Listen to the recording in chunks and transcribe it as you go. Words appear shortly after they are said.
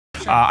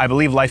I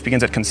believe life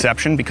begins at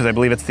conception because I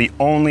believe it's the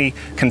only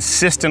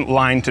consistent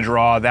line to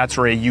draw. That's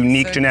for a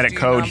unique genetic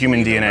code,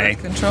 human DNA.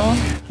 Birth control?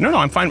 No,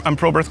 I'm fine. I'm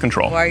pro-birth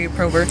control. Why are you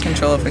pro-birth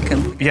control if it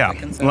can? Yeah,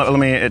 let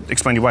me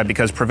explain to you why.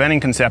 Because preventing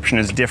conception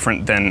is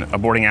different than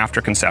aborting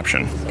after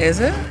conception. Is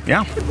it?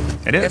 Yeah,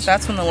 it is. If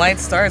that's when the light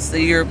starts,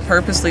 that you're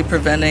purposely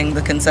preventing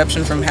the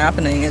conception from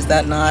happening, is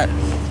that not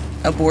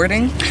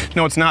aborting?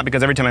 No, it's not,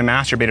 because every time I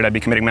masturbated, I'd be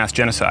committing mass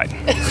genocide.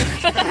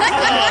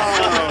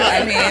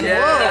 I mean,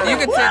 you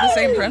could say the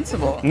same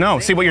principle. No,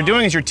 see, what you're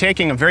doing is you're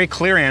taking a very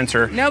clear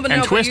answer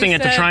and twisting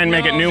it to try and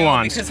make it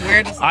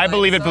nuanced. I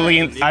believe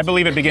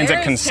it begins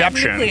at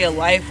conception. There's technically a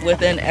life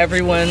within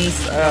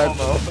everyone's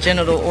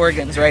genital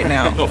organs right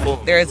now.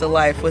 There is a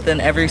life within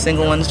every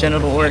single one's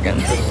genital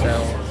organs.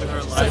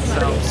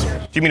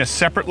 Do you mean a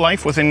separate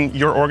life within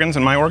your organs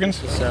and my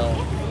organs?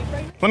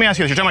 Let me ask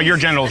you this. You're talking about your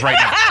genitals right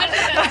now.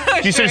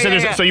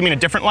 So you mean a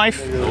different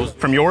life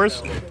from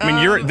yours? I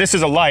mean, this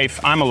is a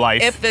life, I'm a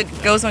life. If it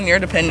goes on your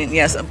opinion,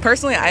 yes.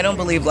 Personally, I don't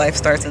believe life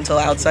starts until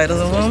outside of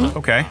the womb.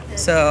 Okay.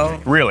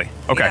 So. Really?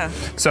 Okay. Yeah.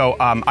 So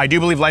I do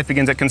believe life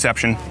begins at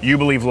conception. You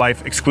believe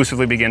life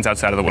exclusively begins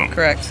outside of the womb.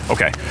 Correct.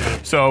 Okay.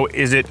 So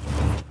is it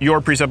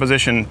your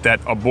presupposition that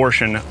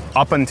abortion,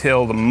 up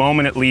until the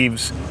moment it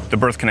leaves the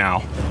birth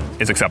canal,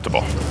 is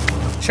acceptable?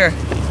 Sure.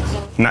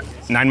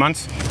 9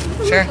 months?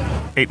 Sure.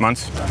 8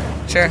 months?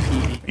 Sure.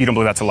 You don't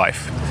believe that's a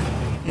life?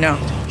 No.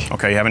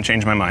 Okay, you haven't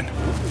changed my mind.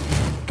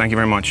 Thank you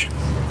very much.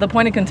 The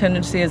point of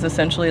contingency is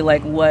essentially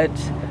like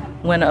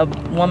when a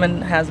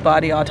woman has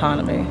body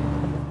autonomy.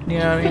 Do you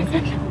know what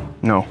I mean?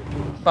 No.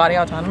 Body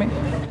autonomy?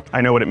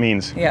 I know what it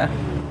means. Yeah.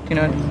 You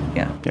know,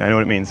 yeah. Yeah, I know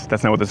what it means.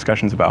 That's not what the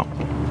discussion's about.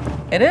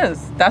 It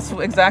is. That's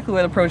exactly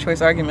what a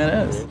pro-choice argument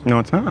is. No,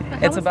 it's not.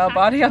 It's about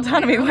body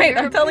autonomy. Wait,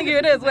 I'm telling you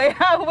it is. Wait,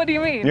 how? What do you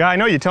mean? Yeah, I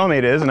know you're telling me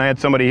it is, and I had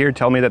somebody here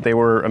tell me that they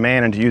were a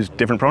man and to use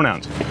different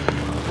pronouns.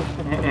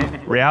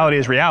 Reality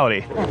is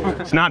reality.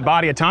 It's not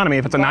body autonomy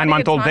if it's a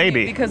 9-month-old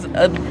baby. Because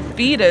a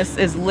fetus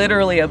is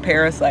literally a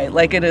parasite.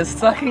 Like, it is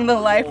sucking the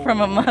life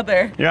from a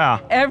mother. Yeah.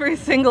 Every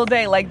single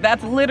day. Like,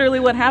 that's literally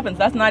what happens.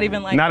 That's not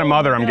even like. Not a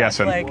mother, I'm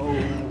guessing. Like,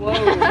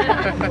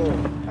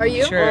 are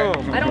you? Sure.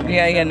 I don't.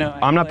 Yeah, no.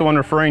 I'm not the one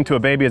referring to a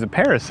baby as a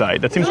parasite.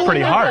 That seems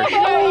pretty harsh.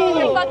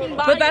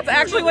 But that's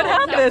actually what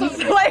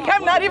happens. Like,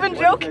 I'm not even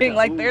joking.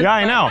 Like, there's. Yeah,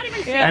 I know.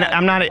 Yeah. And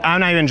I'm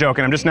not even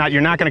joking. I'm just not.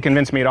 You're not going to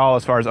convince me at all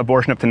as far as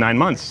abortion up to 9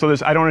 months. So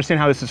I don't understand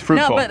how this is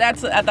fruitful. No, but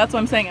that's what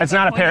I'm saying. It's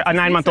not a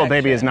 9-month-old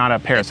baby is not a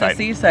parasite. It's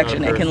a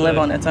C-section. It can live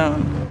on its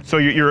own. So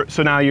you're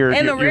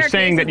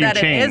saying that you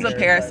changed. It is a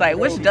parasite,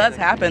 which does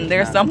happen.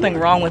 There's something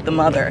wrong with the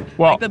mother.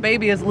 Well, like, the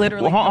baby is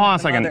literally. Well, hold on a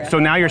second. So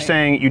now you're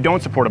saying you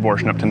don't support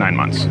abortion up to 9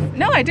 months?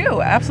 No, I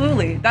do.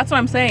 Absolutely. That's what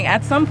I'm saying.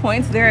 At some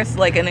points, there's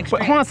like an extreme.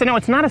 But hold on a second. No,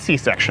 it's not a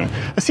C-section.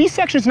 A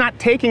C-section is not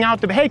taking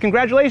out the. Hey,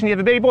 congratulations, you have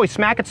a baby boy.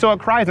 Smack it so it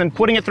cries, and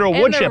putting it through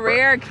a wood chipper. In the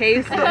rare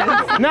cases.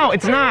 No,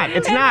 it's not.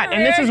 It's not.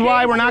 And this is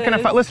why we're not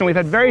going to. Listen, we've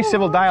had very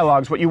civil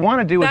dialogues. What you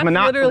want to do is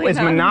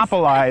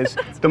monopolize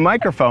the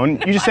microphone.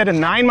 You just said a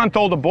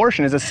 9-month-old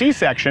abortion is a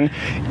C-section.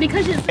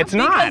 Because it's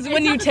not. Because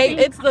when you take,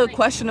 it's the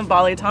question of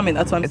body autonomy.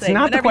 That's what I'm saying. It's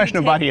not the question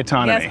of body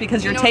autonomy. Yes,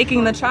 because you're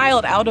taking the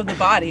child out of the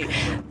body.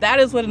 That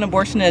is what an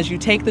abortion is. You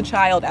take the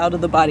child out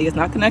of the body. It's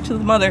not connected to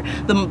the mother.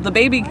 The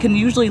baby can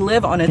usually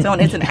live on its own.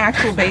 It's an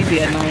actual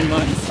baby at 9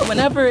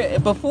 months.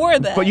 Before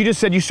that. But you just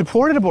said you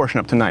supported abortion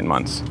up to 9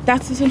 months.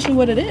 That's essentially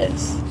what it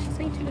is.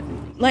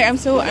 Like, I'm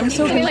so.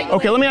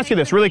 Okay, let me ask you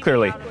this really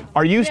clearly.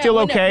 Are you still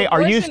okay?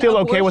 Are you still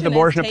okay with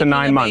abortion up to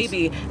 9 months?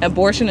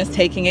 Abortion is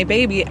taking a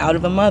baby out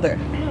of a mother.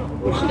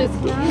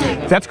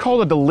 That's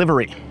called a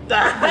delivery.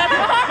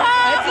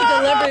 That's a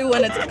delivery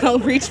when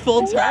it's reached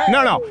full term.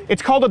 No.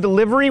 It's called a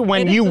delivery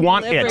when you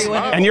want it.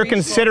 And you're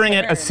considering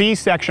it a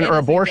C-section or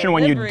abortion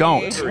when you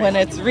don't. When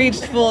it's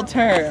reached full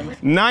term.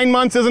 9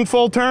 months isn't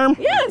full term?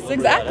 Yes,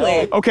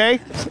 exactly. Okay,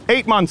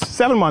 8 months,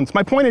 7 months.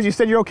 My point is you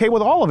said you're okay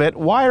with all of it.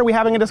 Why are we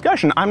having a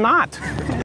discussion? I'm not.